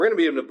We're going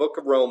to be in the book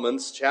of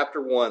Romans,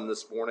 chapter 1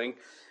 this morning.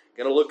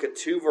 Going to look at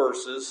two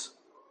verses.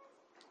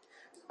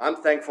 I'm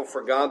thankful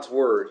for God's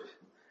Word.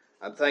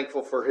 I'm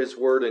thankful for His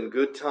Word in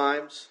good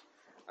times.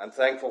 I'm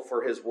thankful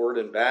for His Word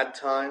in bad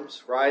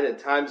times, right? In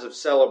times of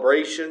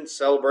celebration,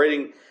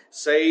 celebrating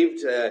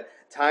saved,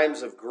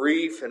 times of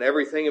grief and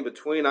everything in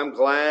between. I'm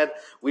glad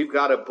we've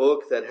got a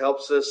book that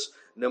helps us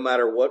no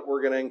matter what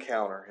we're going to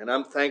encounter. And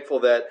I'm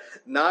thankful that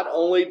not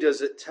only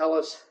does it tell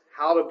us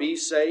how to be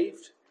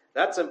saved,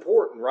 that's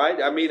important,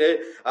 right? I mean,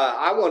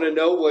 I want to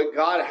know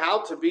how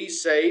to be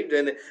saved.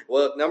 And,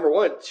 well, number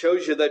one, it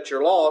shows you that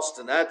you're lost.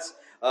 And that's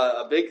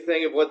a big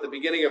thing of what the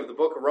beginning of the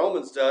book of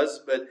Romans does.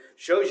 But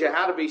shows you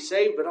how to be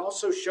saved, but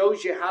also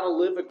shows you how to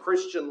live a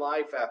Christian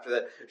life after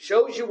that.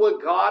 Shows you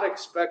what God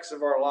expects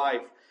of our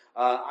life.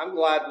 I'm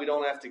glad we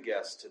don't have to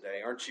guess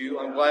today, aren't you?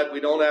 I'm glad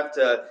we don't have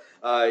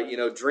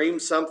to, dream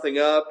something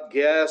up,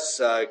 guess,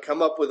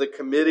 come up with a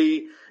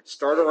committee,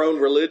 start our own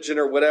religion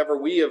or whatever.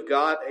 We have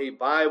got a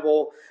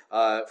Bible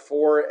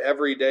for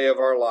every day of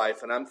our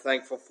life, and I'm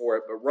thankful for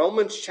it. But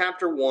Romans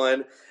chapter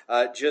 1,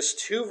 just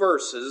two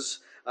verses,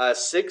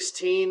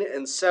 16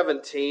 and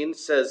 17,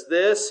 says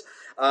this,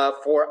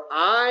 "For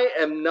I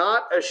am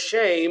not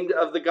ashamed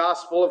of the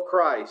gospel of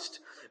Christ,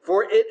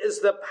 for it is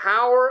the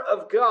power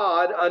of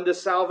God unto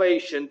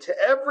salvation to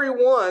every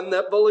one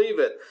that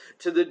believeth,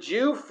 to the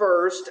Jew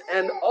first,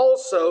 and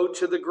also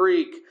to the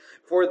Greek.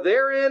 For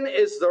therein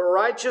is the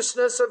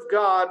righteousness of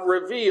God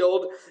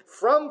revealed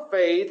from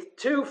faith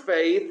to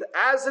faith,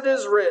 as it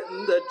is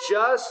written, the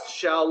just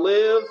shall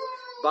live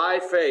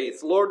by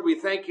faith." Lord, we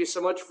thank you so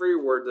much for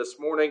your word this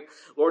morning.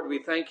 Lord, we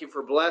thank you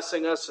for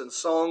blessing us in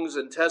songs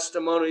and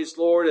testimonies,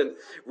 Lord, and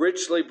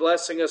richly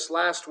blessing us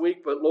last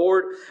week. But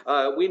Lord,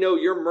 we know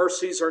your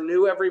mercies are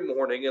new every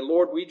morning. And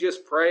Lord, we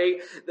just pray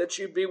that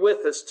you be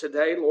with us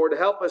today. Lord,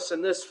 help us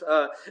in this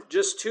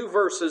just two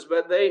verses,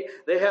 but they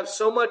have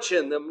so much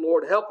in them.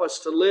 Lord, help us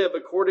to live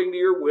according to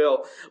your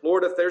will.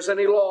 Lord, if there's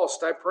any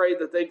lost, I pray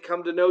that they'd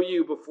come to know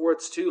you before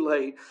it's too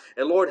late.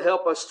 And Lord,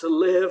 help us to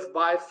live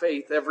by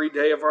faith every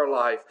day of our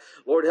life.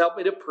 Lord, help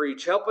me to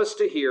preach. Help us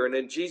to hear. And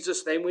in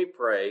Jesus' name we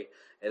pray,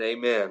 and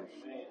amen.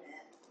 Amen.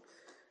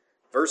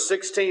 Verse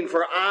 16,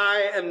 "For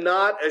I am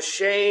not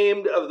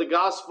ashamed of the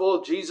gospel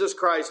of Jesus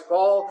Christ."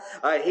 Paul,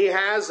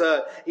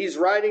 he's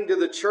writing to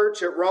the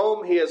church at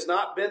Rome. He has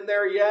not been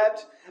there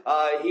yet.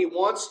 He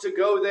wants to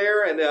go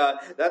there, and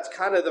that's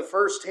kind of the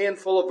first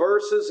handful of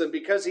verses. And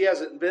because he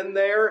hasn't been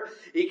there,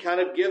 he kind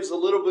of gives a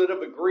little bit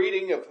of a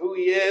greeting of who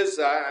he is.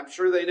 I'm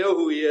sure they know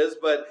who he is,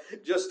 but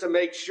just to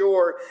make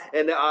sure.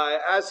 And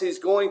as he's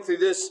going through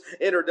this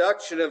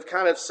introduction of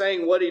kind of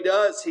saying what he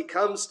does, he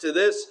comes to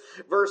this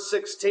verse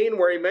 16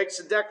 where he makes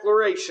a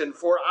declaration.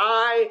 "For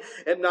I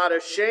am not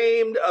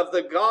ashamed of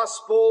the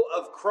gospel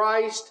of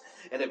Christ."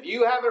 And if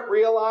you haven't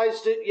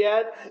realized it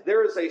yet,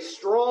 there is a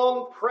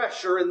strong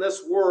pressure in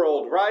this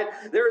world, right?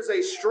 There is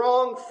a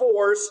strong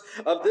force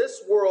of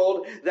this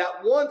world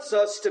that wants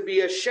us to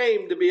be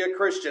ashamed to be a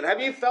Christian. Have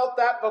you felt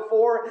that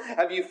before?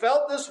 Have you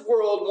felt this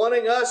world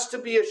wanting us to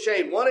be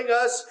ashamed, wanting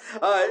us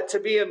to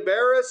be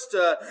embarrassed,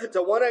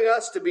 to wanting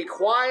us to be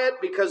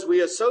quiet because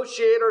we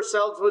associate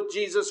ourselves with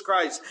Jesus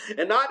Christ?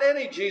 And not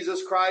any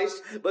Jesus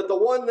Christ, but the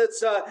one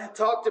that's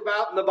talked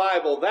about in the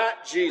Bible,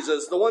 that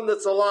Jesus, the one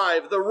that's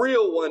alive, the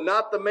real one,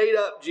 not the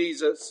made-up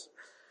Jesus.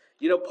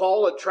 You know,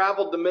 Paul had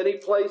traveled to many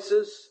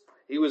places.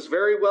 He was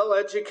very well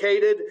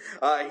educated.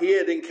 He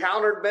had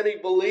encountered many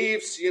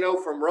beliefs,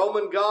 from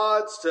Roman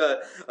gods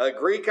to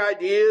Greek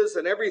ideas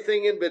and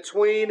everything in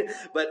between.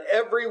 But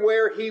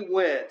everywhere he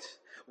went,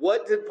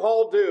 what did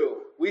Paul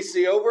do? We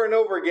see over and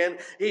over again,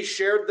 he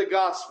shared the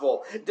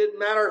gospel. It didn't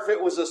matter if it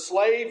was a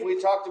slave. We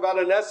talked about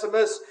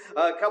Onesimus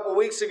a couple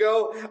weeks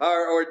ago,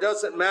 or it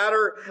doesn't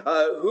matter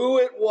who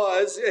it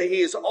was.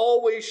 He is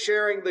always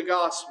sharing the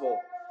gospel.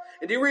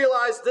 And do you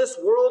realize this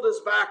world is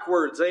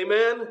backwards?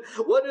 Amen?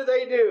 What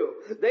do?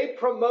 They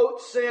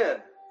promote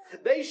sin.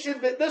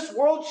 This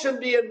world should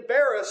be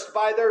embarrassed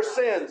by their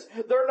sins.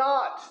 They're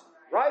not.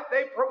 Right?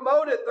 They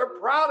promote it. They're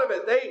proud of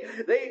it.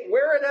 They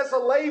wear it as a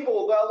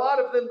label. A lot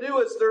of them do.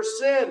 It's their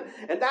sin.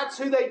 And that's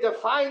who they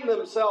define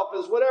themselves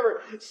as,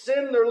 whatever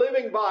sin they're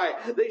living by.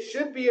 They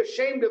should be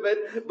ashamed of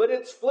it, but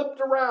it's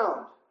flipped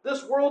around.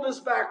 This world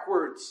is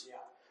backwards. Yeah.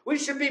 We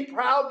should be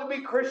proud to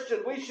be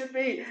Christian. We should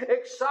be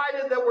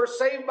excited that we're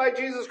saved by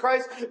Jesus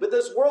Christ. But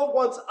this world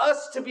wants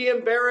us to be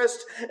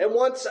embarrassed and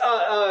wants them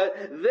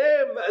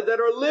that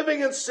are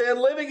living in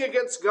sin, living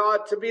against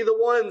God, to be the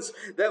ones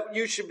that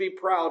you should be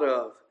proud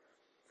of.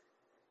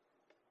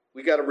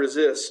 We got to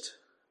resist,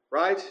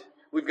 right?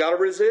 We've got to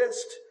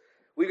resist.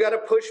 We've got to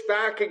push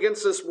back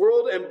against this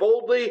world and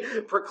boldly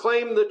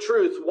proclaim the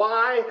truth.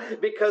 Why?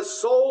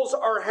 Because souls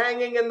are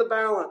hanging in the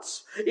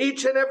balance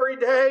each and every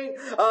day.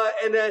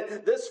 And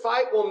this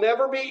fight will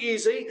never be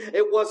easy.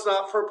 It was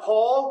not for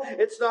Paul.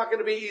 It's not going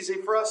to be easy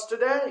for us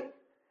today.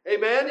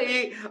 Amen.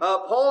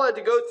 Paul had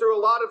to go through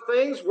a lot of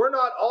things. We're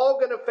not all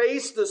going to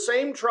face the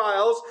same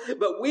trials,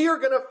 but we are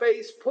going to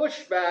face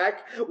pushback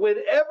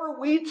whenever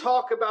we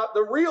talk about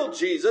the real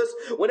Jesus.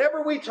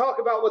 Whenever we talk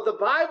about what the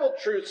Bible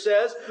truth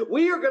says,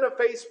 we are going to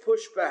face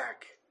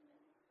pushback.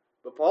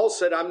 But Paul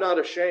said, I'm not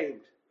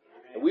ashamed.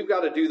 And we've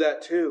got to do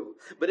that too.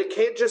 But it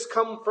can't just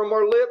come from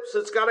our lips.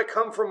 It's got to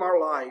come from our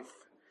life.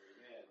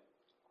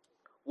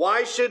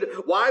 Why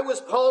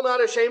was Paul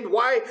not ashamed?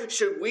 Why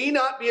should we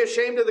not be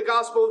ashamed of the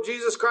gospel of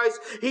Jesus Christ?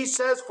 He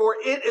says, for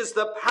it is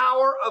the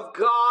power of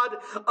God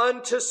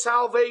unto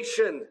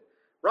salvation.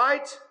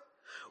 Right?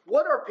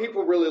 What are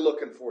people really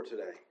looking for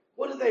today?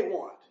 What do they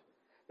want?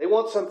 They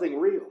want something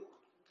real,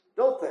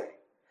 don't they?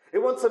 They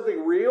want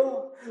something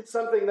real,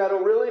 something that'll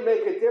really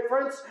make a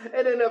difference.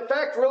 And in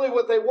effect, really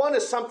what they want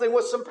is something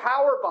with some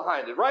power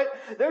behind it, right?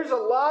 There's a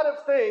lot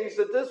of things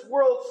that this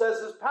world says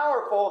is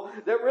powerful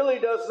that really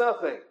does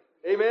nothing.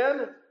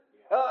 Amen?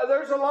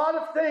 There's a lot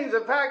of things.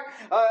 In fact,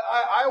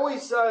 I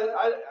always,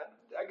 I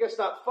guess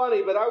not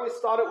funny, but I always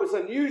thought it was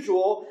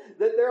unusual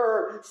that there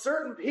are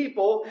certain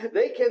people,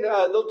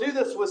 they'll do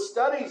this with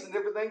studies and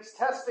different things,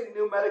 testing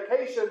new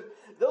medication.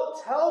 They'll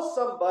tell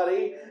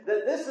somebody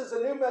that this is a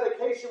new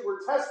medication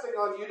we're testing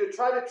on you to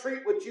try to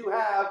treat what you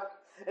have.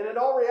 And in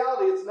all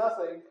reality, it's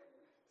nothing.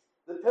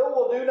 The pill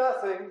will do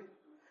nothing,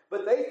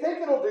 but they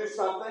think it'll do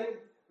something.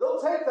 They'll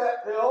take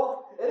that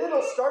pill, and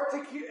it'll start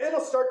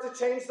to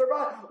change their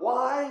body.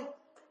 Why?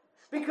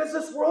 Because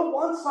this world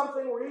wants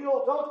something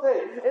real, don't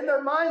they? In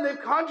their mind,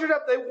 they've conjured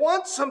up, they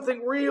want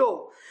something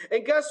real.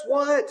 And guess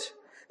what?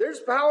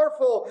 There's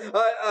powerful,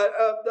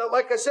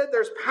 like I said,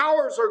 there's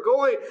powers are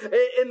going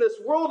in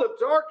this world of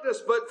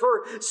darkness, but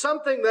for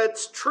something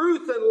that's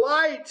truth and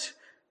light,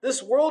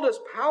 this world is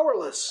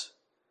powerless.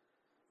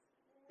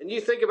 And you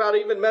think about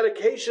even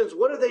medications,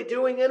 what are they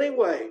doing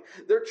anyway?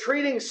 They're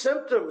treating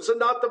symptoms and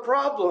not the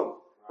problem,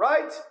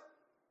 right?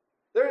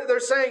 They're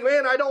saying,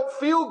 man, I don't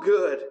feel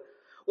good.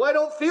 Well, I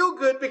don't feel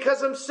good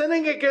because I'm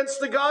sinning against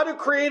the God who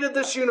created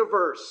this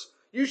universe.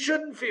 You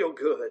shouldn't feel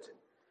good.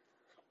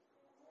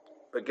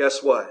 But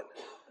guess what?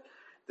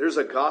 There's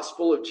a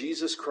gospel of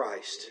Jesus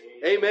Christ.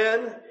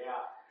 Amen?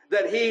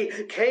 That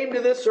He came to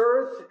this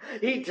earth.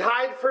 He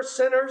died for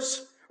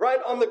sinners. Right,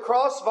 on the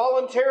cross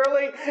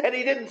voluntarily, and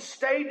He didn't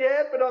stay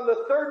dead, but on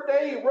the third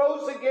day He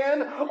rose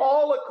again,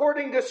 all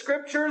according to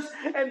Scriptures,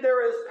 and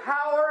there is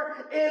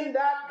power in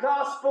that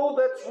gospel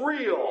that's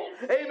real.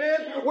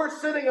 Amen? We're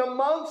sitting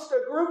amongst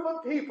a group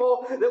of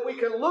people that we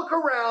can look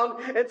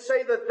around and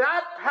say that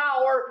that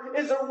power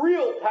is a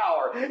real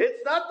power.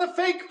 It's not the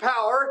fake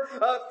power,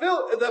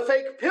 the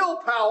fake pill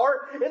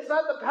power. It's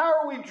not the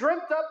power we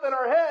dreamt up in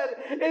our head.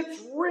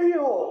 It's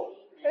real.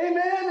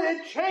 Amen?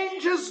 It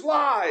changes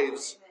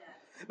lives.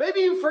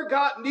 Maybe you've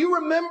forgotten. Do you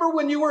remember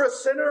when you were a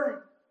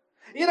sinner?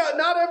 You know,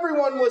 not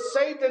everyone was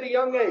saved at a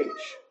young age.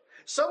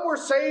 Some were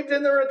saved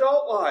in their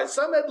adult lives.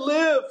 Some had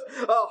lived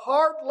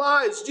hard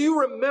lives. Do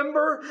you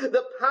remember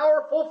the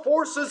powerful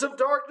forces of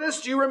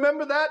darkness? Do you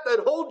remember that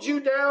hold you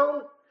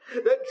down?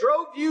 That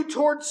drove you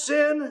towards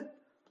sin?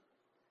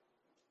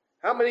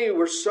 How many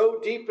were so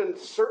deep in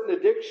certain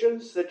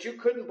addictions that you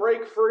couldn't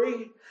break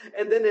free?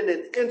 And then in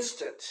an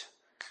instant,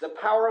 the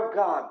power of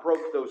God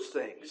broke those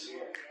things.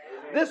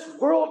 This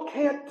world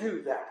can't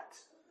do that.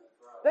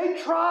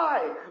 They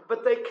try,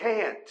 but they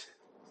can't.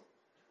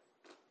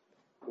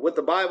 What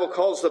the Bible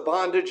calls the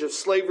bondage of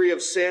slavery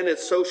of sin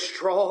is so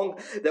strong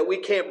that we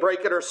can't break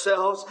it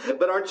ourselves.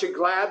 But aren't you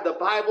glad the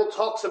Bible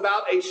talks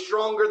about a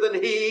stronger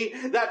than He?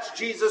 That's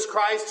Jesus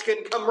Christ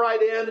can come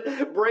right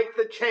in, break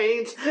the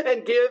chains,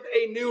 and give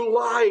a new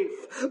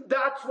life.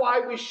 That's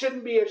why we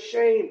shouldn't be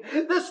ashamed.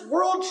 This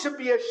world should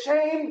be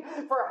ashamed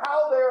for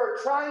how they are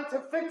trying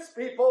to fix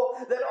people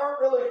that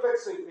aren't really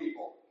fixing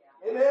people.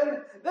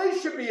 Amen? They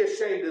should be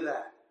ashamed of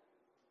that.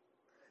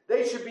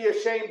 They should be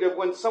ashamed of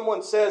when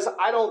someone says,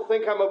 I don't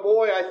think I'm a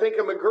boy, I think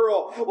I'm a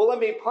girl. Well, let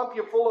me pump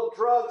you full of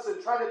drugs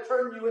and try to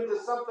turn you into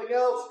something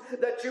else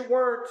that you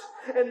weren't.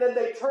 And then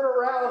they turn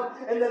around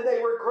and then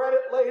they regret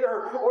it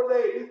later, or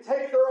they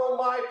take their own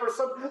life or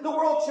something. The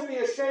world should be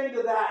ashamed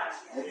of that.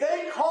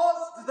 They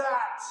caused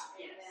that.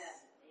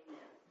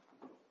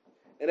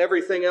 And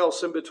everything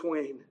else in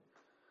between.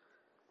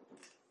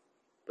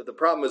 But the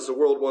problem is the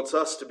world wants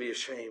us to be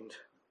ashamed.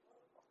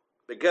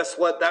 But guess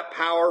what? That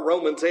power,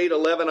 Romans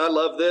 8:11, I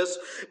love this.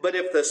 But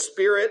if the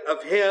Spirit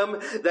of Him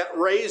that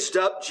raised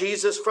up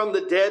Jesus from the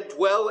dead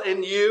dwell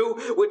in you,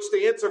 which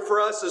the answer for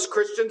us as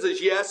Christians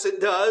is yes, it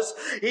does.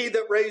 He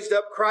that raised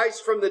up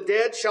Christ from the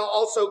dead shall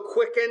also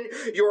quicken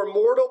your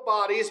mortal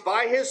bodies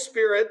by His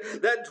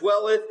Spirit that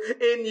dwelleth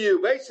in you.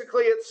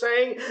 Basically, it's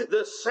saying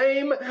the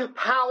same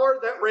power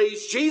that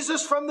raised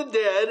Jesus from the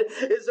dead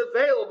is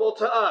available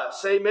to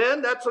us.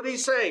 Amen? That's what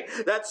He's saying.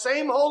 That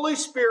same Holy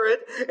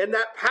Spirit and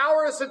that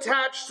power is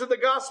attached to the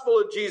gospel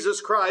of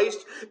Jesus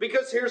Christ,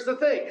 because here's the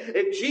thing.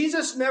 If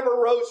Jesus never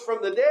rose from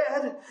the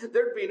dead,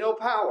 there'd be no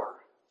power.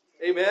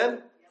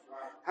 Amen?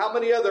 How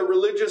many other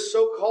religious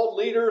so-called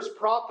leaders,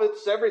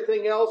 prophets,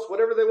 everything else,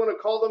 whatever they want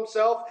to call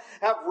themselves,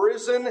 have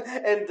risen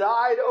and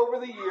died over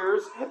the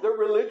years? Their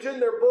religion,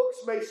 their books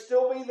may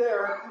still be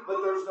there,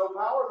 but there's no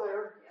power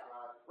there.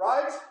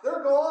 Right?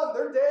 They're gone.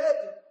 They're dead.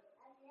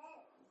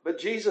 But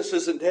Jesus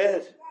isn't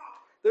dead.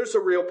 There's a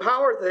real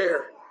power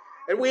there.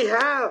 And we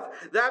have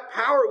that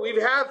power.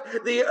 We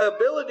have the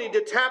ability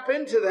to tap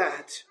into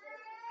that.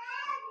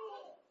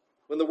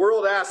 When the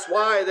world asks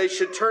why they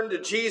should turn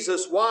to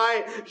Jesus,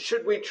 why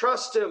should we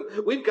trust Him?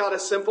 We've got a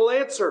simple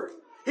answer.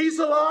 He's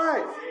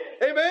alive.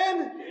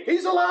 Amen?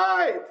 He's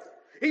alive.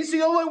 He's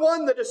the only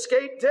one that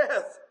escaped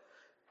death.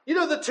 You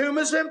know, the tomb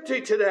is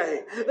empty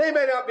today. They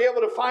may not be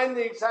able to find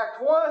the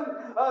exact one,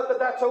 but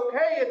that's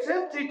okay. It's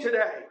empty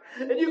today.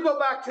 And you go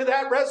back to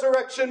that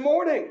resurrection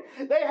morning.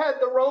 They had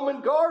the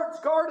Roman guards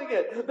guarding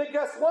it. But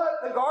guess what?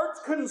 The guards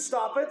couldn't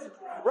stop it.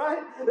 Right?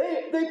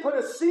 They put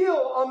a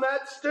seal on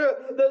that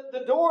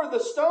the door, the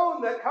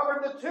stone that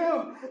covered the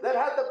tomb, that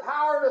had the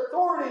power and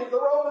authority of the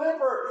Roman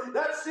emperor.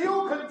 That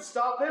seal couldn't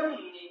stop him.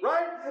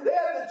 Right? They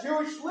had the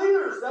Jewish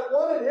leaders that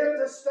wanted him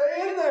to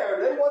stay in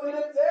there. They wanted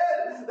him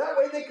dead. That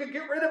way they could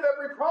get rid of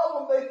every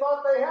problem they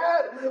thought they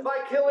had by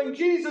killing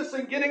Jesus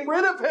and getting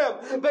rid of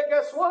him. But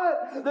guess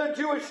what? The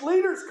Jewish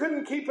leaders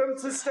couldn't keep him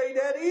to stay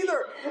dead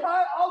either.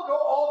 I'll go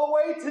all the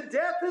way to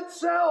death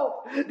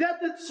itself. Death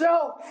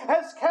itself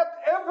has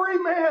kept every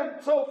man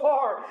so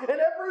far and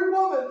every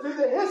woman through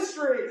the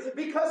history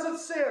because of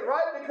sin,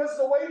 right? Because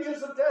the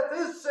wages of death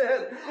is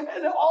sin.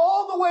 And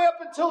all the way up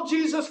until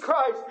Jesus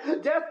Christ,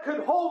 death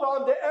could hold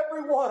on to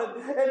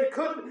everyone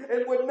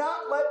and would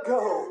not let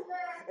go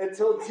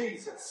until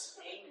Jesus.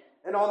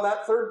 And on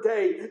that third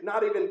day,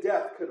 not even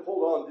death could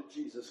hold on to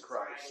Jesus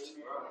Christ.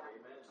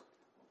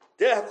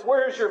 Death,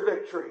 where's your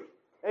victory?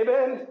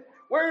 Amen?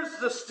 Where's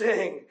the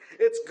sting?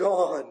 It's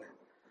gone.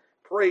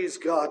 Praise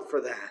God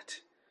for that.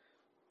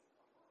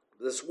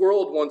 This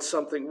world wants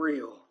something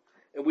real,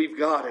 and we've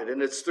got it,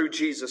 and it's through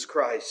Jesus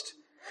Christ.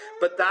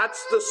 But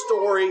that's the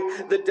story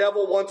the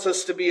devil wants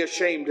us to be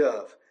ashamed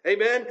of.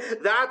 Amen?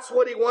 That's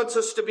what he wants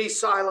us to be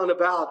silent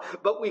about,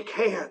 but we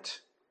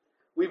can't.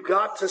 We've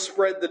got to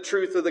spread the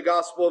truth of the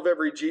gospel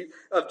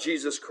of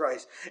Jesus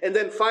Christ. And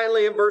then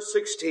finally in verse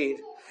 16,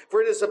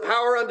 for it is the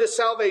power unto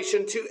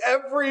salvation to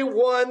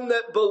everyone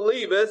that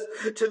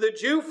believeth, to the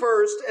Jew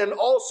first and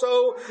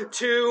also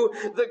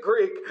to the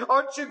Greek.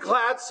 Aren't you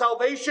glad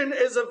salvation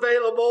is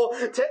available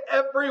to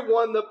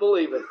everyone that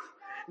believeth?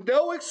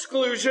 No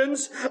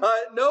exclusions,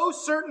 no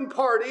certain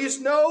parties,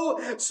 no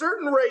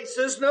certain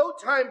races, no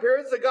time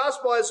periods. The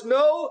gospel has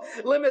no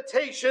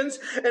limitations.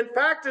 In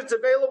fact, it's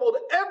available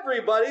to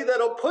everybody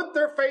that'll put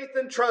their faith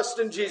and trust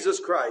in Jesus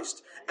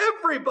Christ.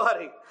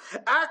 Everybody.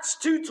 Acts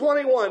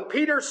 2:21,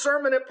 Peter's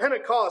sermon at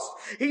Pentecost,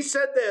 he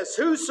said this,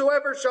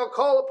 whosoever shall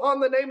call upon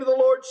the name of the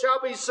Lord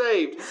shall be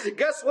saved.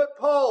 Guess what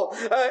Paul,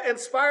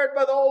 inspired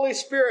by the Holy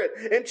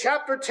Spirit, in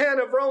chapter 10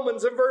 of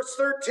Romans, in verse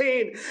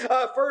 13,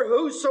 for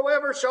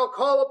whosoever shall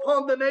call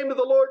upon the name of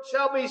the Lord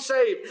shall be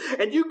saved.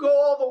 And you go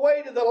all the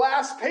way to the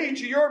last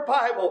page of your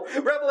Bible,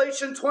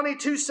 Revelation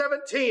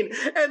 22:17,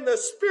 and the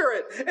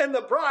Spirit and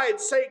the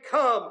bride say,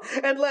 come,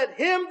 and let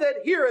him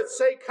that heareth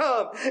say,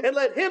 come, and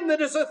let him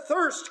that is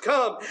athirst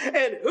come,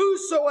 and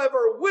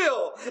whosoever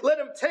will, let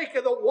him take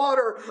of the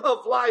water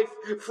of life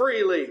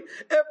freely.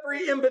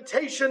 Every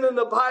invitation in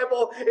the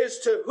Bible is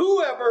to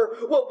whoever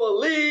will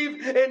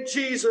believe in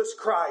Jesus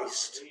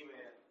Christ.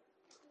 Amen.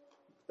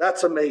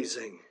 That's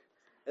amazing.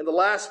 And the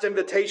last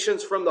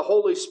invitations from the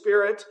Holy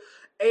Spirit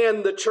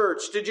and the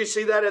church. Did you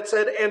see that? It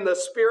said, and the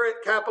Spirit,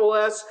 capital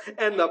S,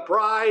 and the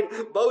bride,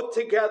 both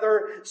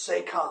together,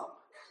 say come.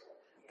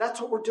 That's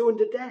what we're doing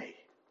today.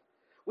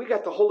 We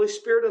got the Holy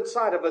Spirit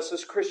inside of us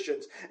as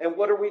Christians. And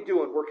what are we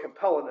doing? We're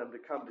compelling them to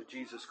come to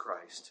Jesus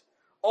Christ.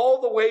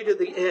 All the way to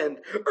the end.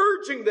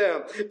 Urging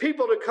them,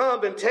 people to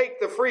come and take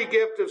the free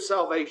gift of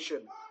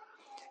salvation.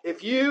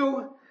 If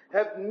you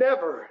have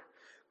never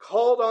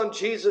called on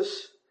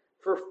Jesus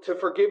to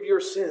forgive your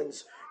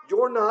sins,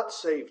 you're not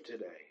saved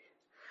today.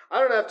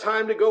 I don't have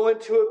time to go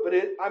into it,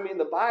 but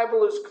the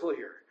Bible is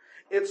clear.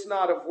 It's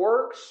not of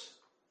works.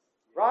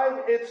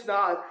 Right? It's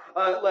not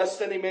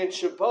lest any man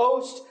should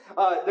boast.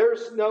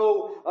 There's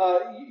no,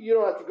 you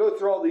don't have to go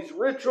through all these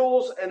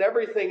rituals and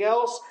everything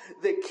else.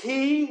 The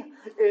key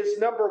is,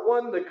 number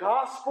one, the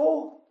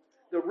gospel,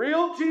 the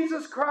real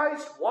Jesus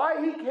Christ,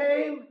 why he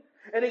came,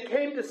 and he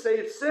came to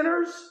save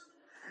sinners.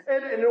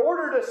 And in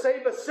order to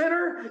save a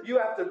sinner, you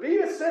have to be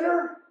a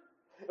sinner.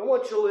 And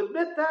once you'll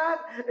admit that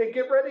and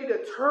get ready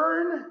to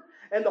turn,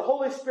 and the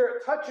Holy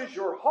Spirit touches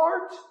your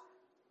heart,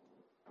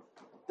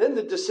 then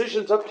the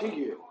decision's up to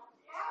you.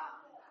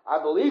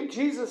 I believe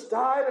Jesus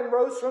died and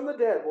rose from the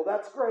dead. Well,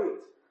 that's great.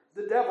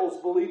 The devils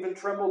believe and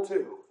tremble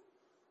too.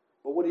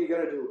 But what are you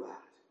going to do about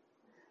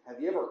it?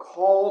 Have you ever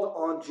called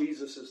on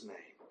Jesus' name?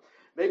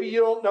 Maybe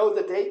you don't know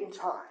the date and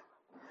time,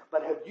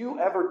 but have you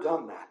ever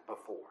done that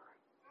before?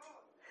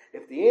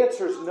 If the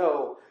answer is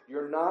no,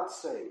 you're not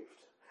saved.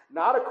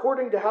 Not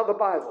according to how the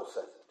Bible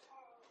says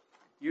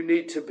it. You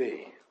need to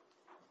be.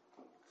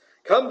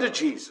 Come to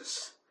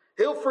Jesus.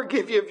 He'll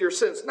forgive you of your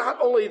sins. Not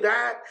only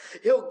that,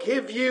 He'll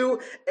give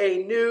you a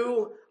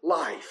new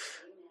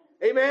life.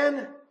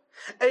 Amen?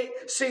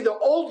 See, the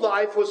old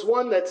life was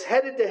one that's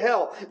headed to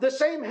hell. The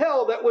same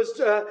hell that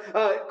was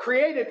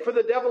created for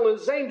the devil and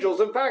his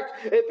angels. In fact,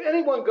 if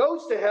anyone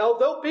goes to hell,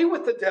 they'll be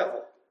with the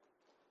devil.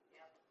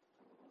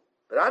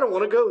 But I don't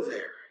want to go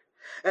there.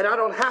 And I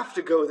don't have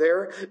to go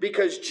there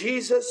because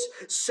Jesus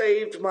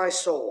saved my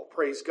soul.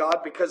 Praise God,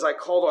 because I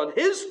called on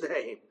His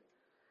name.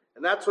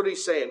 And that's what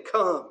He's saying,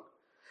 come.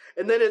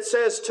 And then it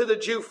says to the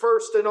Jew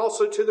first and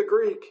also to the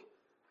Greek.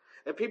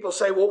 And people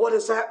say, well, what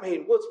does that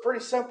mean? Well, it's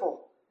pretty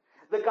simple.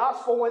 The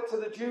gospel went to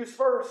the Jews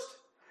first.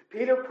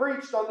 Peter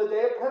preached on the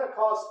day of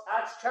Pentecost,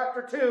 Acts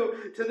chapter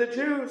 2, to the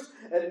Jews.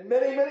 And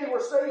many, many were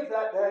saved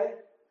that day.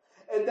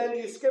 And then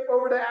you skip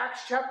over to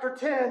Acts chapter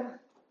 10.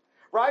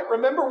 Right?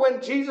 Remember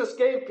when Jesus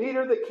gave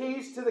Peter the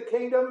keys to the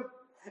kingdom?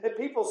 And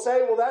people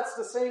say, well, that's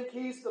the same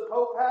keys the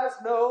Pope has.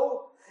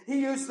 No.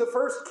 He used the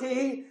first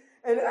key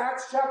in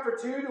Acts chapter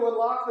 2 to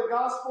unlock the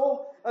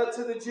gospel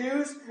to the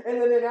Jews.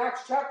 And then in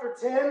Acts chapter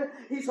 10,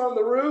 he's on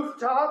the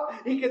rooftop.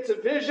 He gets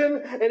a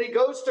vision and he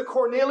goes to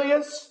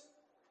Cornelius.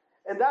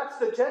 And that's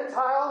the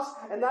Gentiles.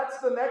 And that's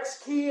the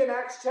next key in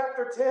Acts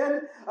chapter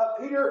 10.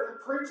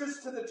 Peter preaches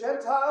to the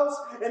Gentiles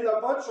and the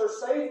bunch are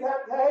saved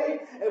that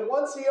day. And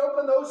once he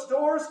opened those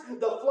doors,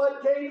 the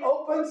floodgate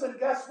opens. And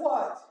guess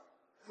what?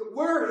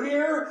 We're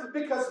here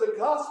because the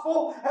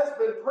gospel has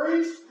been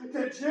preached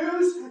to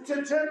Jews,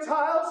 to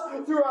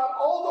Gentiles throughout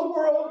all the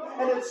world,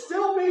 and it's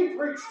still being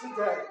preached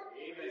today.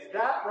 Amen.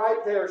 That right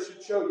there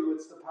should show you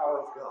it's the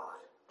power of God.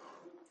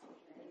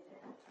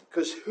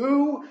 Because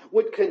who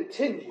would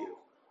continue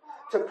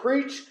to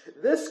preach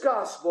this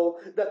gospel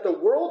that the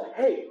world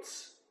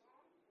hates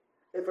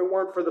if it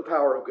weren't for the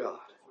power of God?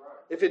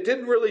 If it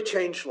didn't really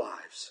change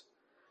lives?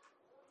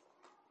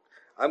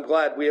 I'm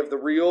glad we have the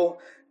real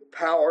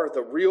power,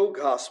 the real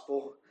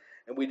gospel,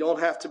 and we don't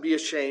have to be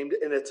ashamed,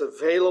 and it's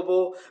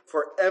available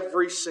for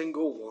every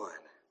single one.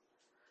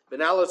 But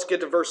now let's get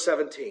to verse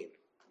 17.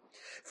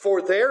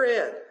 For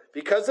therein,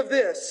 because of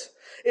this,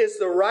 is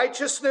the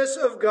righteousness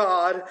of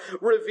God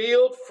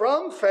revealed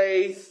from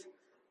faith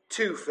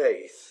to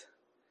faith.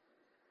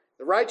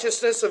 The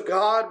righteousness of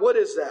God, what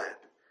is that?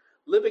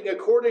 Living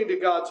according to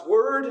God's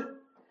word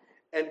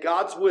and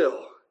God's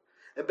will.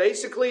 And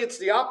basically it's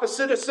the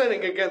opposite of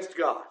sinning against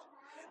God.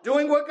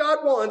 Doing what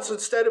God wants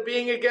instead of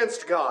being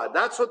against God.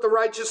 That's what the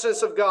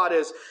righteousness of God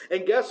is.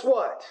 And guess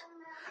what?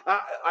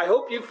 I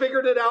hope you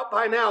figured it out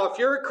by now. If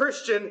you're a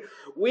Christian,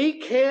 we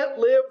can't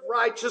live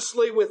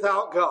righteously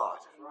without God.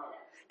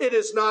 It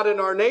is not in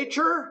our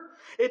nature.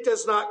 It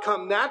does not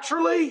come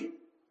naturally.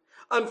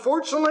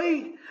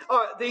 Unfortunately,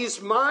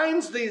 these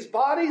minds, these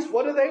bodies,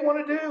 what do they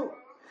want to do?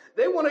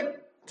 They want to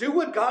do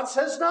what God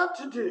says not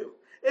to do.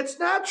 It's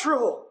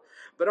natural.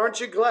 But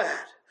aren't you glad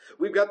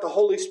we've got the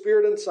Holy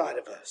Spirit inside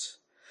of us?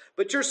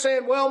 But you're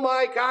saying, well,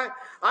 Mike,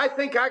 I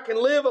think I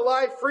can live a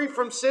life free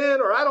from sin,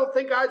 or I don't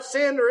think I've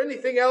sinned or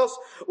anything else.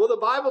 Well, the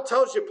Bible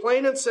tells you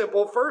plain and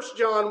simple, 1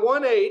 John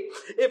 1:8,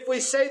 if we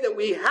say that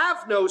we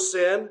have no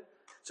sin,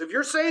 so if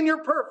you're saying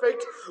you're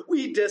perfect,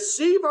 we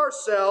deceive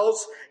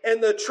ourselves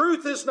and the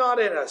truth is not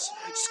in us.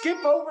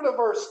 Skip over to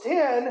verse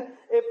 10.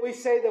 If we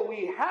say that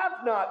we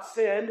have not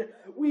sinned,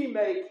 we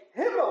make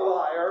Him a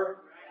liar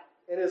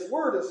and His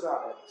word is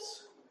not in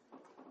us.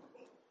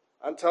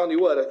 I'm telling you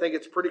what, I think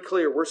it's pretty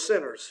clear. We're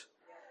sinners.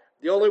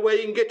 The only way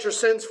you can get your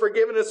sins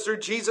forgiven is through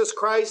Jesus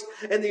Christ.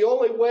 And the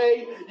only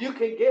way you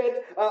can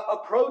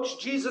approach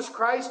Jesus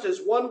Christ is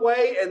one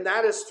way, and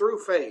that is through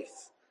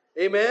faith.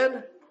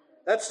 Amen?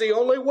 That's the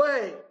only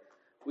way.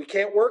 We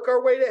can't work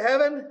our way to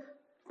heaven,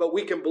 but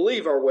we can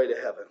believe our way to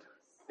heaven.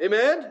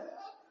 Amen?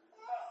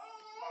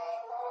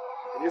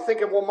 And you're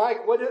thinking, well,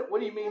 Mike, what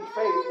do you mean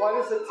faith?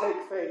 Why does it take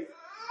faith?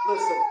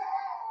 Listen,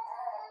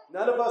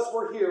 none of us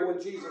were here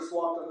when Jesus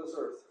walked on this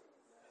earth.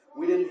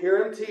 We didn't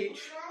hear Him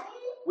teach.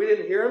 We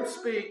didn't hear Him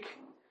speak.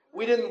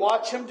 We didn't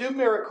watch Him do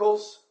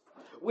miracles.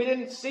 We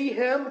didn't see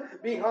Him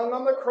be hung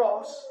on the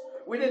cross.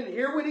 We didn't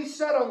hear what He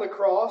said on the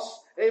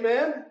cross.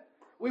 Amen?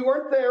 We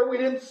weren't there. We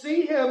didn't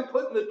see Him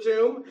put in the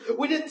tomb.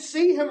 We didn't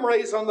see Him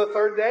raise on the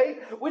third day.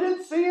 We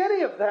didn't see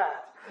any of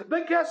that.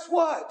 But guess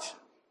what?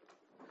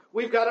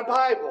 We've got a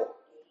Bible.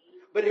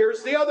 But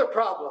here's the other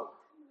problem.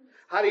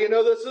 How do you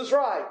know this is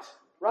right?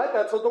 Right?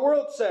 That's what the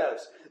world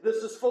says. This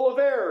is full of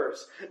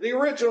errors. The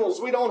originals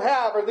we don't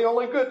have are the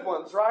only good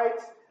ones, right?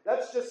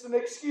 That's just an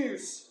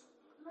excuse.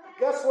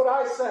 Guess what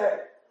I say?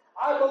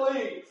 I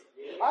believe.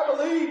 I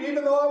believe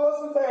even though I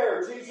wasn't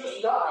there,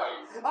 Jesus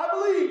died. I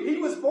believe He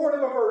was born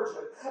of a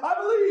virgin. I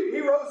believe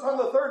He rose on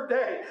the third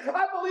day.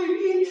 I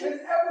believe each and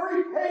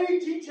every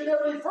page, each and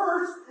every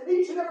verse,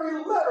 each and every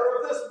letter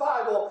of this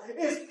Bible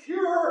is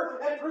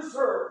pure and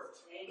preserved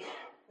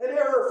and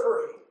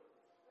error-free.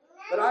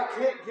 But I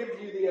can't give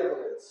you the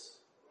evidence.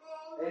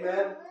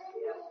 Amen?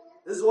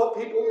 This is what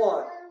people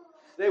want.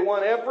 They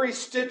want every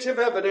stitch of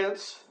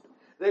evidence.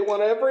 They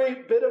want every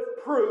bit of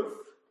proof.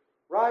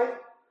 Right?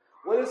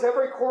 What does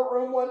every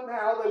courtroom want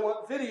now? They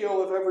want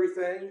video of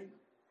everything.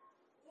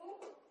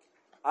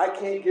 I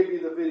can't give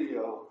you the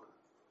video.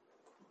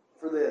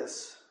 for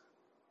this.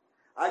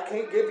 I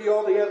can't give you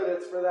all the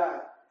evidence for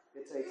that.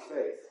 It takes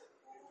faith.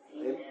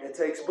 It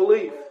takes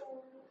belief.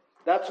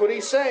 That's what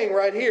he's saying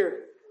right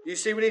here. You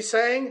see what he's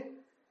saying?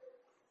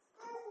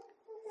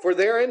 For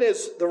therein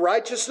is the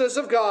righteousness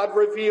of God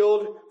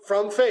revealed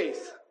from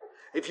faith.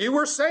 If you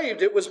were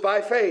saved, it was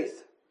by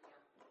faith.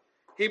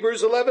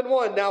 Hebrews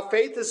 11:1. Now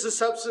faith is the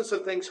substance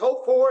of things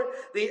hoped for,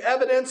 the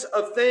evidence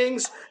of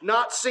things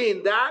not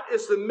seen. That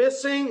is the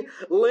missing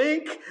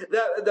link.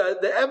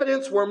 The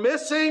evidence we're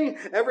missing,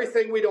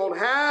 everything we don't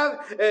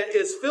have,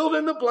 is filled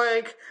in the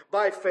blank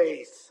by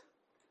faith.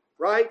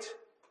 Right?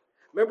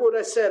 Remember what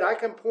I said. I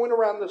can point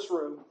around this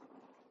room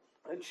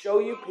and show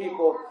you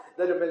people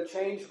that have been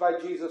changed by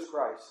Jesus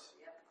Christ.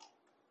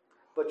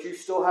 But you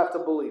still have to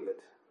believe it.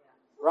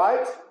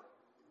 Right?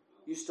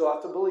 You still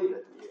have to believe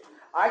it.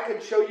 I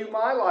can show you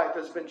my life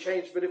has been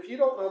changed, but if you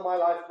don't know my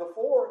life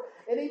before,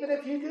 and even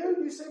if you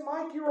do, you say,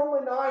 Mike, you're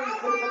only 9, you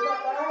couldn't have been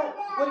that bad.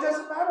 Well, it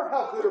doesn't matter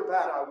how good or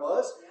bad I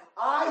was.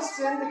 I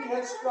sinned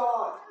against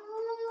God.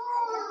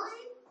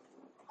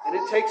 And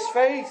it takes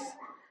faith.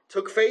 It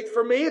took faith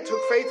for me. It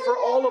took faith for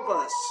all of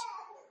us.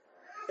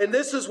 And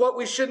this is what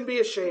we shouldn't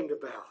be ashamed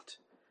about.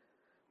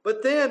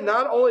 But then,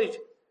 not only,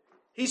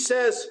 he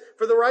says,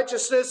 for the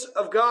righteousness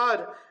of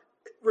God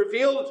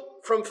revealed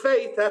from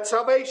faith, that's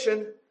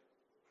salvation.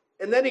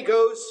 And then he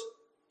goes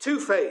to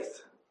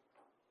faith.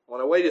 Well,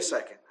 now wait a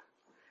second.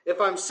 If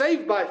I'm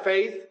saved by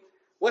faith,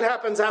 what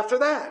happens after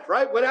that,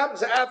 right? What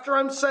happens after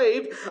I'm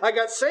saved? I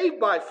got saved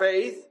by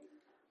faith.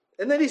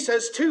 And then he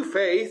says to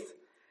faith.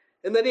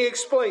 And then he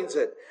explains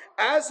it.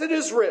 As it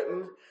is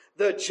written,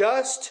 the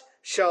just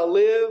shall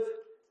live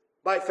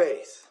by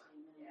faith.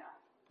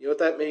 You know what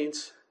that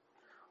means?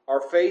 Our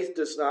faith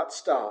does not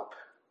stop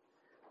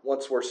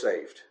once we're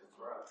saved.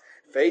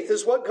 Faith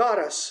is what got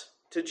us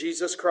to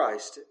Jesus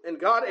Christ and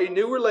got a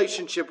new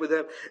relationship with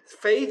Him.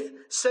 Faith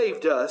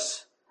saved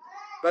us,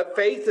 but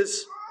faith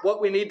is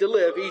what we need to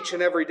live each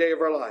and every day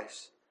of our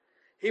lives.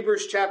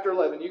 Hebrews chapter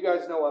 11. You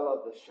guys know I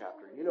love this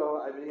chapter. You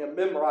know, I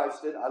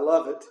memorized it. I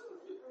love it.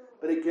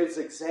 But it gives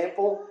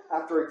example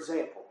after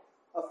example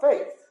of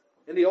faith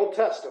in the Old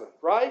Testament,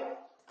 right?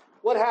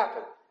 What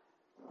happened?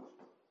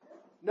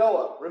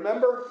 Noah,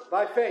 remember?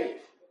 By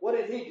faith. What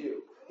did he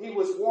do? He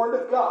was warned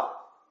of God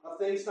of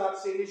things not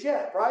seen as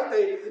yet, right?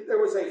 There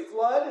was a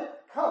flood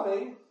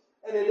coming,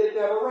 and it had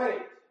never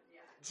rained.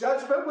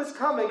 Judgment was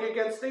coming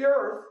against the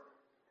earth,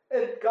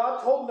 and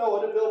God told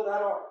Noah to build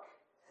that ark.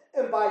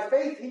 And by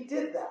faith, he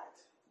did that.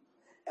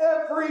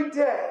 Every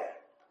day,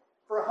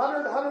 for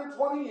 100,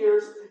 120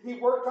 years, he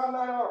worked on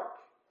that ark.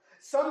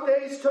 Some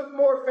days took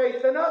more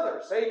faith than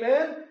others.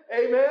 Amen?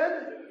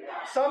 Amen?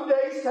 Some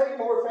days take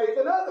more faith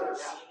than others.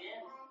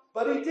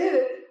 But he did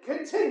it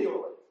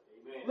continually.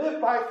 Live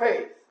by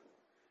faith.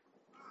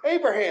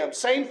 Abraham,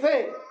 same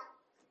thing.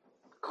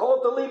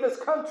 Called to leave his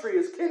country,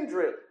 his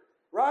kindred,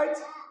 right?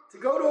 To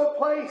go to a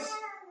place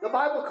the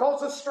Bible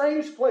calls a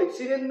strange place.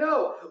 He didn't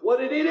know. What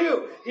did he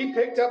do? He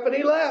picked up and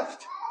he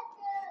left.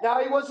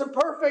 Now he wasn't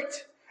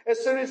perfect.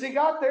 As soon as he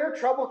got there,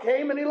 trouble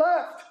came and he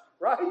left,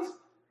 right?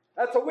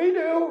 That's what we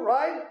do,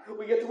 right?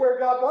 We get to where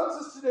God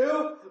wants us to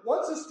do,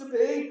 wants us to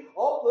be.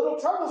 Oh, little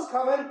trouble's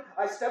coming.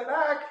 I step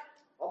back.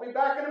 I'll be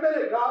back in a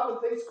minute, God,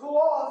 when things cool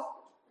off.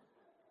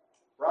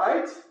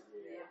 Right?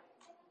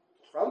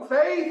 From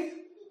faith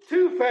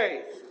to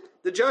faith.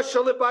 The just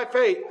shall live by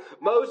faith.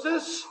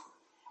 Moses,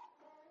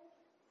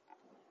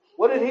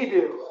 what did he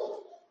do?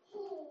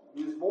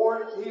 He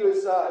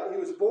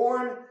was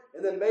born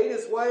and then made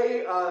his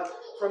way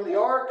from the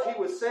ark. He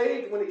was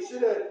saved when he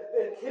should have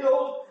been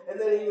killed. And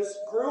then he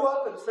grew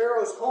up in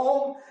Pharaoh's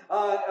home.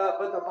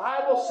 But the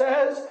Bible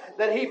says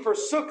that he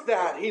forsook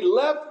that. He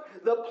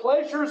left the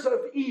pleasures of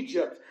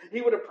Egypt.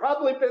 He would have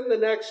probably been the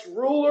next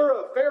ruler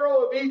of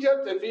Pharaoh of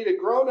Egypt if he'd have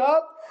grown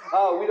up.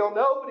 We don't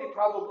know, but he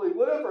probably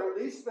would have, or at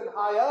least been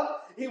high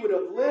up. He would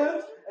have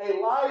lived a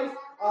life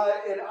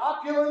in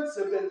opulence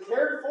and been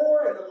cared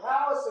for in the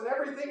palace and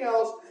everything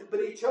else. But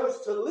he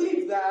chose to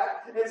leave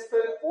that and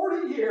spent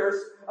 40 years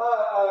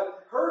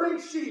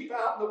herding sheep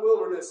out in the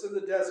wilderness in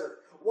the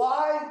desert.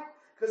 Why?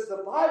 Because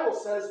the Bible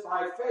says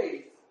by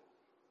faith,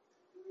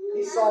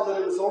 he saw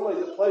that it was only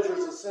the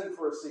pleasures of sin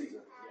for a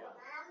season.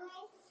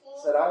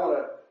 He said, I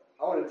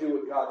want to do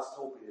what God's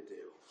told me to do.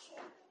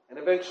 And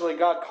eventually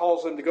God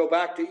calls him to go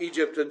back to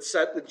Egypt and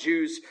set the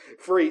Jews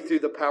free through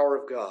the power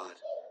of God.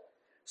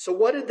 So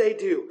what did they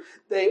do?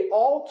 They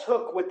all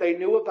took what they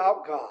knew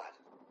about God.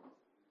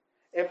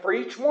 And for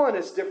each one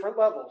is different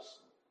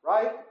levels,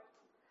 right?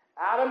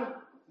 Adam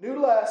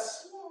knew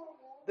less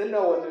than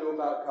Noah knew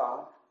about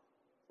God.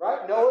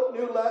 Right? Noah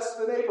knew less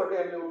than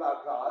Abraham knew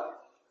about God.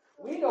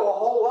 We know a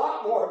whole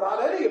lot more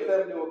about any of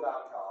them knew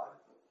about God.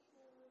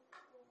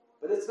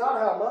 But it's not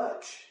how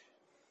much.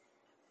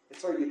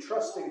 It's, are you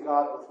trusting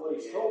God with what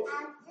He's told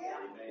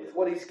you? With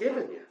what He's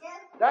given you?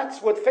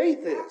 That's what faith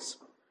is.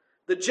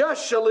 The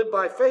just shall live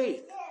by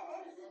faith.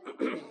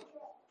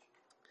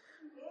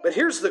 But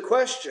here's the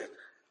question.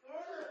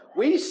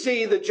 We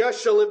see the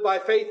just shall live by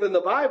faith in the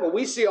Bible.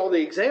 We see all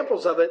the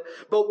examples of it.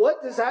 But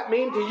what does that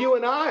mean to you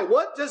and I?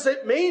 What does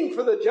it mean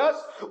for the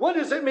just? What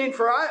does it mean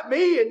for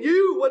me and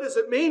you? What does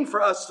it mean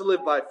for us to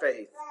live by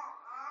faith?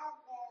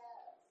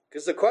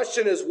 Because the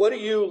question is, what are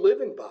you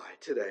living by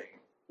today?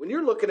 When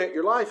you're looking at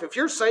your life, if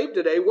you're saved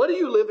today, what are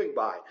you living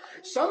by?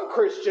 Some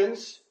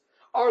Christians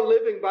are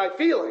living by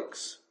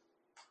feelings,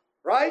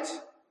 right?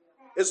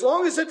 As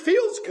long as it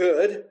feels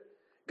good,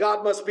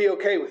 God must be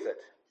okay with it.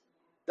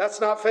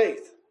 That's not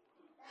faith.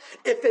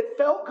 If it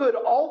felt good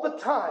all the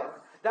time,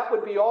 that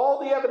would be all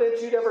the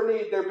evidence you'd ever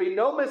need. There'd be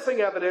no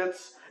missing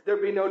evidence.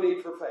 There'd be no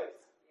need for faith.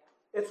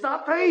 It's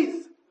not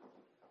faith.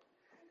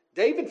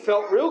 David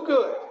felt real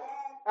good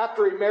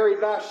after he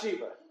married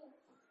Bathsheba,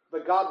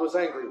 but God was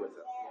angry with him.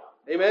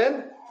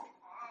 Amen?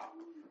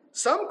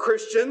 Some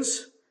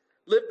Christians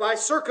live by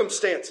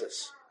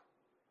circumstances.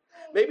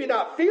 Maybe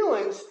not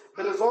feelings,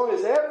 but as long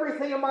as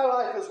everything in my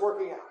life is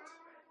working out.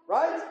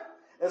 Right?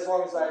 As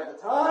long as I have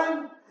the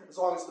time, as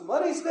long as the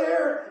money's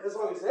there, as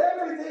long as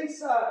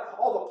everything's,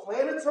 all the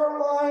planets are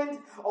aligned,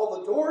 all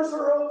the doors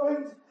are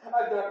opened,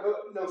 I've got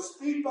no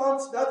speed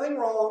bumps, nothing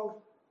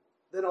wrong,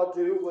 then I'll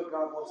do what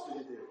God wants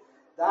me to do.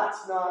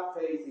 That's not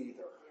faith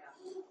either.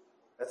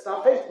 That's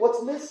not faith.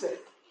 What's missing?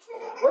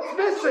 What's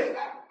missing?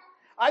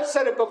 I've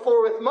said it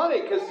before with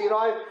money because,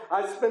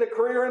 I've spent a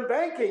career in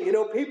banking.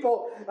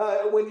 People,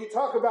 when you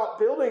talk about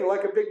building,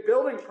 like a big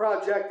building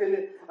project, and,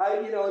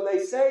 they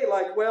say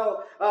like,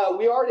 well,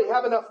 we already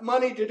have enough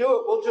money to do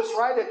it. We'll just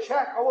write a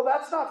check. Oh, well,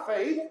 that's not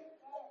faith.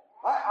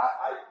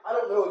 I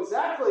don't know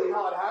exactly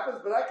how it happens,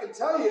 but I can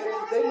tell you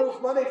they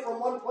move money from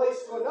one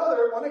place to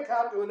another, one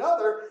account to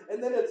another,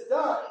 and then it's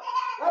done.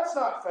 That's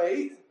not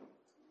faith.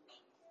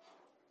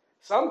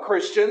 Some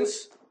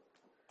Christians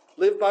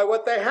live by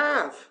what they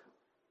have.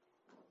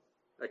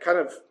 I kind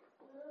of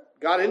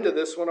got into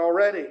this one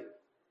already.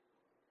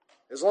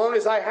 As long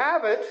as I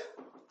have it,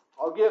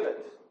 I'll give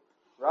it.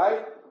 Right?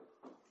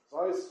 As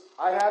long as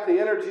I have the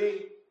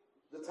energy,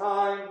 the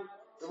time,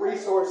 the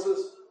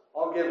resources,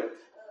 I'll give it.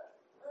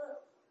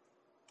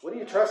 What are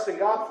you trusting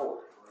God for?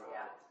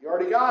 You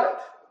already got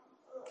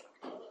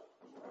it.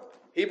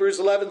 Hebrews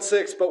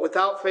 11:6, but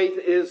without faith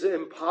it is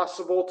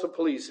impossible to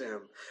please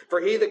him.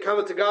 For he that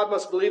cometh to God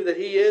must believe that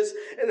he is,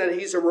 and that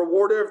he's a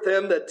rewarder of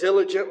them that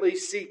diligently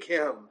seek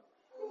him.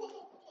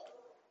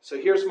 So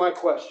here's my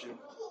question.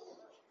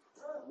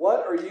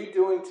 What are you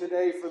doing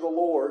today for the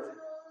Lord?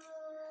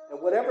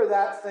 And whatever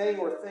that thing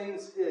or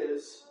things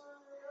is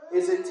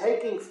it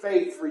taking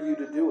faith for you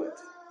to do it?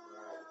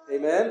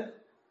 Amen?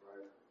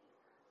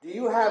 Do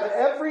you have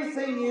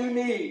everything you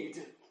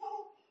need?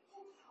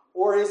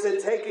 Or is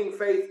it taking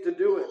faith to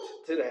do it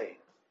today?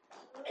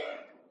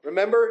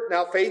 Remember,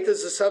 now faith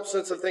is the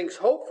substance of things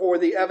hoped for,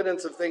 the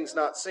evidence of things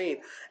not seen.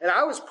 And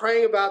I was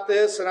praying about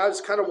this, and I was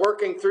kind of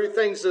working through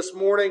things this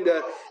morning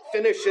to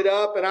finish it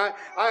up. And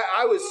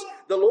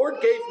the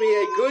Lord gave me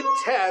a good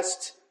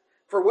test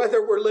for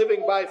whether we're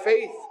living by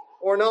faith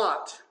or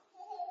not.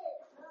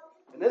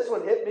 And this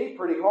one hit me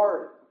pretty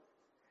hard.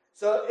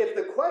 So if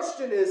the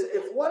question is,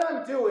 if what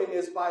I'm doing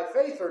is by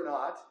faith or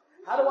not,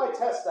 how do I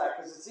test that?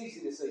 Because it's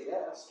easy to say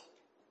yes.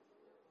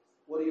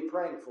 What are you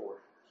praying for?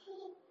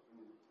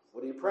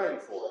 What are you praying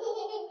for?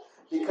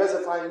 Because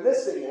if I'm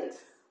missing it,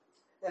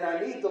 and I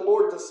need the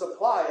Lord to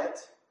supply it,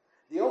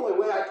 the only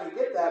way I can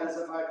get that is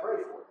if I pray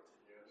for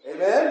it.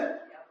 Amen?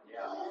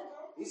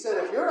 He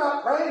said, if you're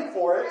not praying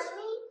for it,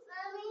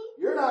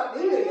 you're not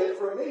needing it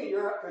from me,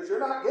 because you're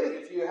not getting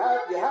it. If you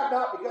have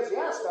not because you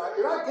asked not.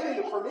 You're not getting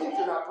it from me if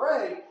you're not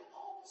praying.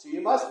 So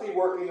you must be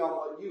working on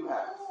what you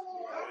have,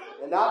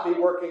 and not be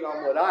working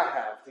on what I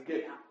have to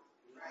give you.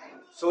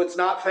 So it's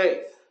not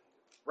faith,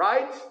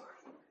 right?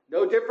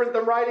 No different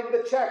than writing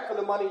the check for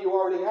the money you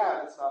already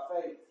have. It's not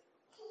faith.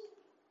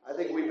 I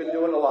think we've been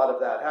doing a lot of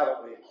that,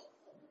 haven't we?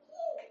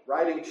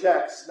 Writing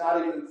checks,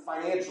 not even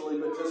financially,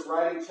 but just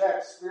writing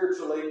checks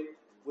spiritually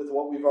with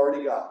what we've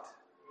already got.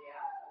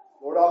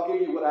 Lord, I'll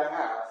give you what I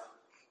have.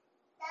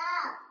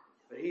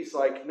 But he's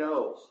like,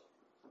 no.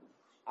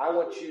 I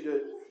want you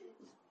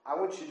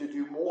to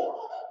do more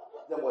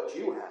than what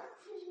you have.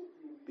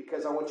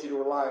 Because I want you to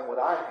rely on what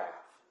I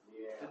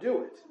have to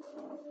do it.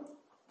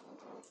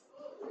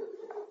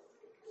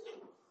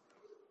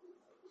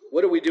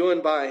 What are we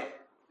doing by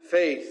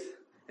faith?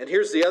 And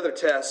here's the other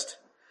test.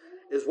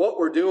 Is what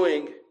we're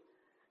doing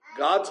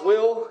God's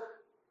will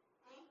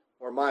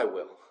or my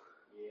will?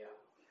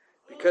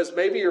 Because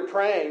maybe you're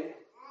praying.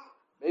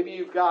 Maybe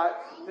you've got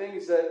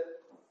things that,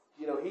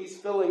 he's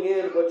filling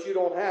in what you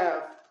don't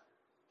have.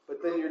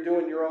 But then you're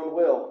doing your own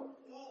will.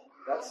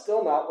 That's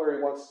still not where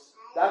he wants.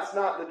 That's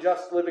not the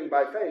just living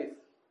by faith.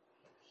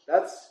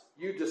 That's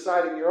you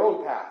deciding your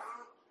own path.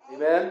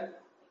 Amen?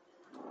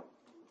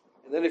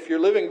 And then if you're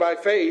living by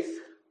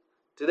faith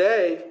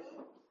today,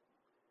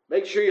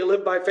 make sure you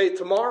live by faith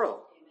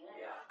tomorrow.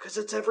 Because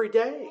it's every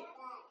day.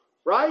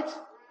 Right?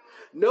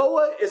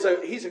 Noah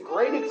he's a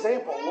great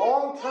example.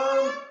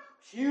 Long-term,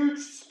 huge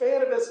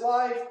span of his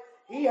life.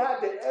 He had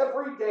to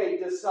every day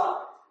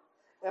decide,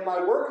 am I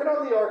working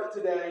on the ark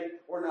today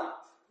or not?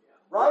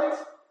 Right?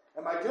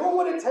 Am I doing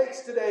what it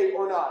takes today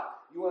or not?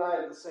 You and I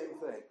are the same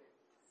thing.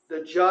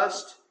 The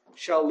just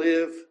shall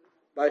live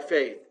by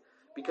faith.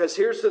 Because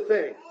here's the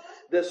thing.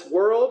 This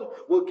world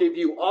will give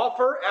you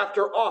offer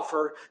after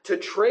offer to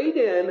trade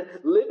in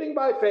living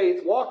by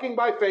faith, walking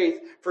by faith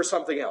for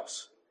something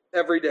else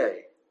every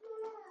day.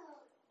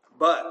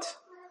 But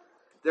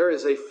there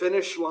is a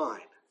finish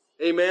line.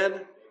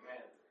 Amen?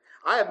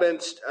 I have been,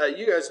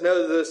 you guys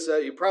know this,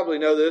 you probably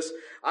know this.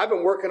 I've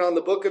been working on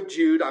the book of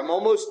Jude. I'm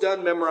almost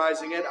done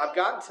memorizing it. I've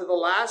gotten to the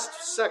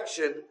last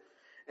section,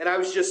 and I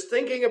was just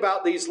thinking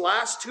about these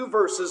last 2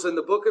 verses in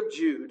the book of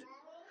Jude.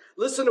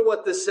 Listen to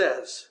what this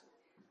says.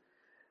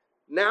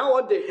 Now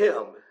unto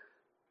him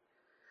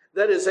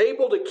that is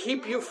able to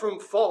keep you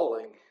from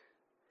falling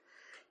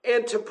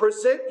and to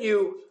present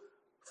you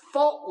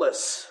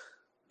faultless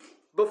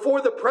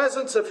before the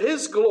presence of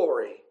his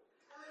glory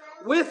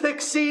with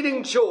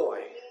exceeding joy.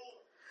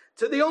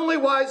 To the only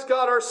wise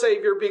God our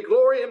Savior be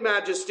glory and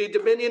majesty,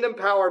 dominion and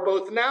power,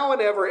 both now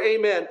and ever.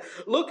 Amen.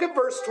 Look at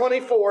verse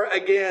 24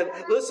 again.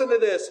 Listen to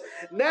this.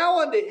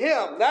 Now unto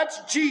him, that's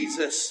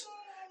Jesus,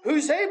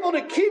 who's able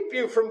to keep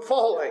you from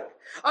falling.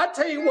 I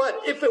tell you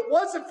what, if it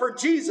wasn't for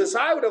Jesus,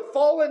 I would have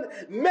fallen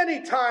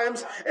many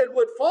times and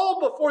would fall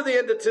before the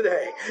end of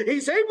today.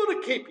 He's able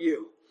to keep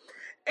you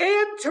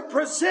and to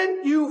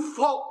present you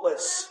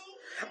faultless.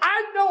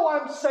 I know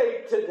I'm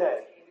saved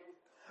today.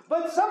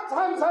 But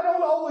sometimes I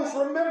don't always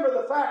remember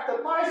the fact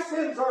that my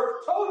sins are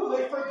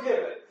totally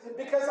forgiven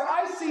because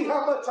I see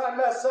how much I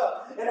mess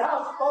up and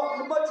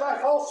how much I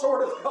fall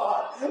short of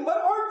God.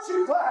 But aren't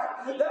you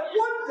glad that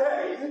one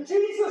day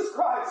Jesus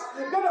Christ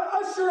is going to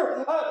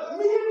usher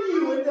me and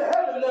you into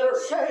heaven that are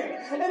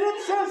saved? And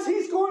it says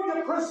he's going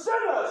to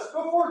present us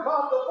before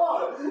God the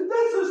Father.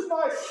 This is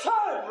my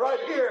son right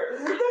here.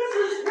 This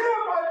is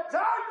him. I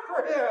died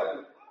for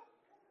him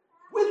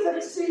with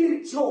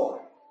exceeding joy.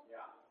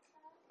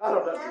 I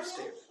don't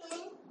understand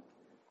it.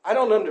 I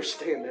don't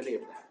understand any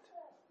of that.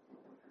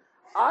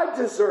 I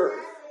deserve,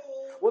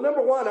 well,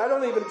 number one, I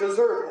don't even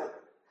deserve heaven.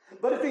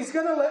 But if he's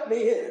going to let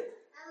me in,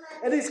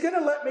 and he's going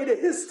to let me to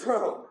his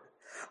throne,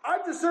 I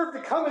deserve to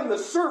come in the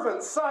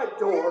servant's side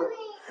door,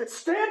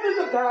 stand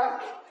in the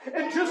back,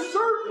 and just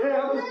serve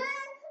him.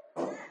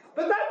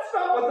 But that's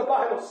not what the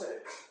Bible says.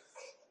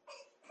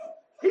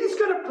 He's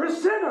going to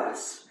present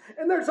us.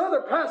 And there's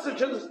other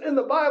passages in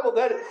the Bible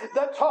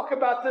that talk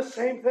about this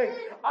same thing.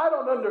 I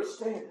don't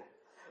understand it.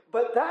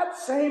 But that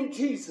same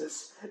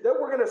Jesus that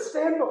we're going to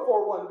stand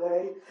before one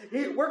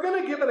day, we're going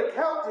to give an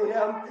account to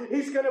him.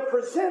 He's going to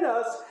present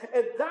us,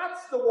 and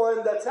that's the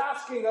one that's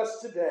asking us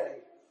today.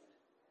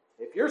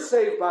 If you're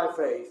saved by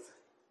faith,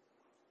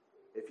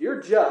 if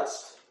you're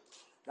just,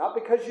 not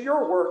because of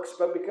your works,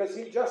 but because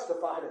he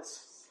justified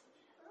us,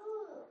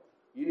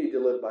 you need to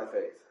live by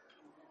faith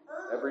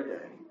every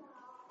day.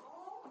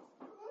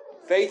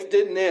 Faith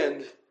didn't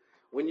end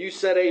when you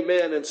said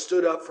amen and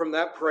stood up from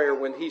that prayer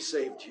when he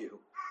saved you.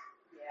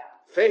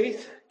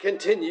 Faith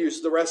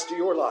continues the rest of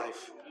your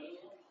life.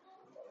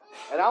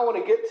 And I want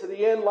to get to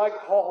the end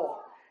like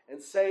Paul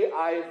and say,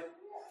 I've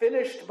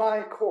finished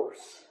my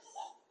course.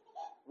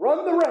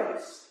 Run the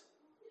race.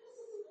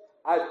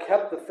 I've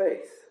kept the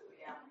faith.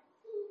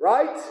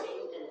 Right?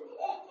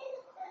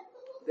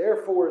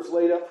 Therefore is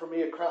laid up for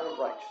me a crown of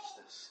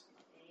righteousness.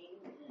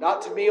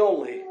 Not to me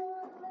only,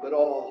 but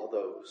all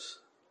those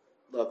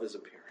love is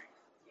appearing.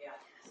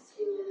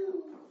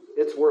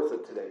 It's worth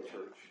it today,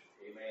 church.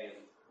 Amen.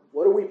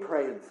 What are we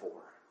praying for?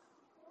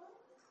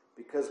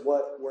 Because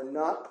what we're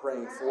not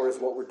praying for is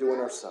what we're doing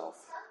ourselves.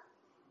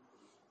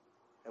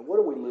 And what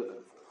are we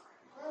living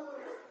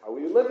for? Are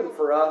we living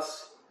for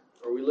us,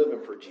 or are we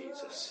living for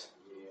Jesus?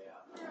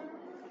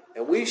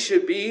 And we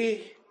should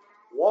be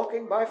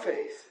walking by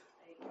faith,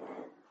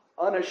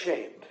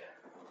 unashamed,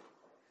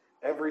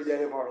 every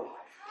day of our life.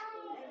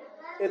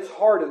 It's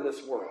hard in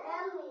this world.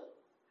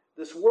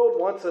 This world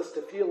wants us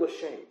to feel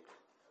ashamed,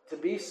 to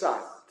be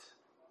silent.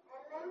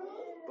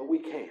 But we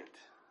can't.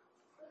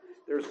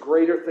 There's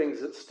greater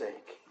things at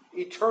stake.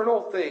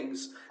 Eternal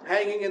things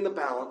hanging in the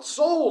balance.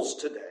 Souls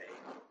today.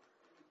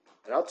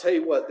 And I'll tell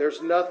you what,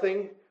 there's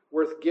nothing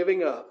worth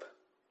giving up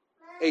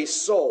a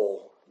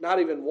soul, not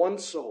even one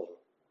soul,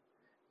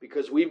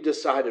 because we've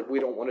decided we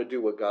don't want to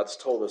do what God's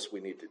told us we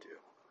need to do.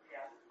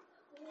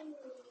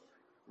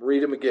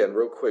 Read them again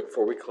real quick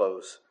before we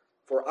close.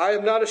 For I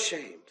am not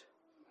ashamed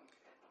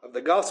of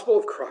the gospel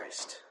of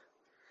Christ,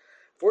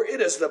 for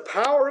it is the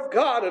power of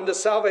God unto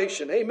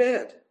salvation.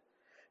 Amen.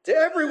 To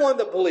everyone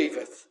that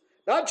believeth,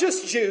 not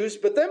just Jews,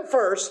 but them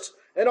first,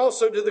 and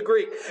also to the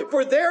Greek.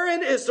 For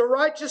therein is the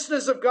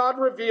righteousness of God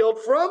revealed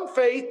from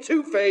faith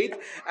to faith,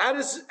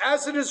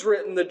 as it is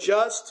written, the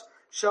just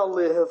shall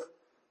live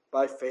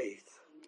by faith.